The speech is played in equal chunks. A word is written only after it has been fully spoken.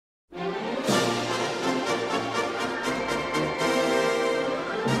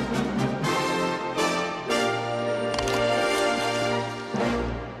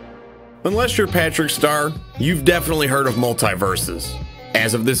Unless you're Patrick Starr, you've definitely heard of MultiVersus.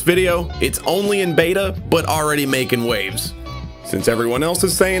 As of this video, it's only in beta, but already making waves. Since everyone else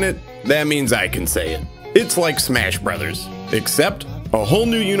is saying it, that means I can say it. It's like Smash Brothers, except a whole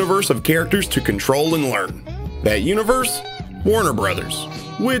new universe of characters to control and learn. That universe? Warner Brothers,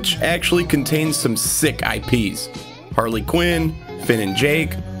 which actually contains some sick IPs. Harley Quinn, Finn and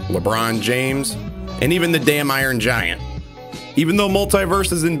Jake, LeBron James, and even the damn Iron Giant. Even though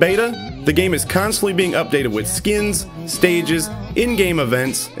MultiVersus is in beta, the game is constantly being updated with skins, stages, in-game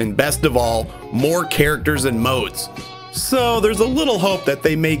events, and best of all, more characters and modes. So there's a little hope that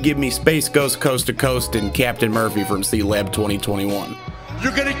they may give me Space Ghost Coast to Coast and Captain Murphy from C-Lab 2021.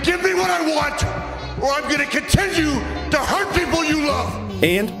 You're gonna give me what I want, or I'm gonna continue to hurt people you love!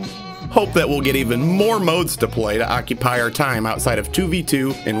 And hope that we'll get even more modes to play to occupy our time outside of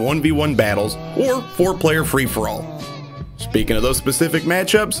 2v2 and 1v1 battles, or 4-player free-for-all. Speaking of those specific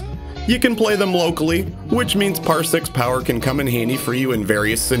matchups, you can play them locally, which means Parsec's power can come in handy for you in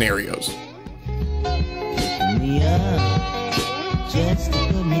various scenarios.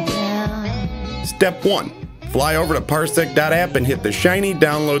 Step 1. Fly over to parsec.app and hit the shiny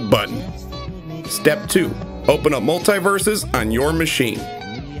download button. Step 2. Open up MultiVersus on your machine.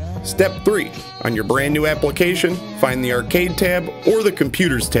 Step 3. On your brand new application, find the Arcade tab or the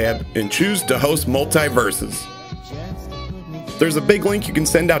Computers tab and choose to host MultiVersus. There's a big link you can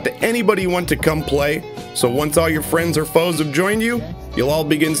send out to anybody you want to come play, so once all your friends or foes have joined you, you'll all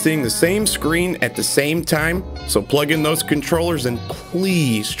begin seeing the same screen at the same time, so plug in those controllers and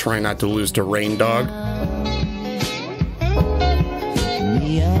please try not to lose to Rain Dog.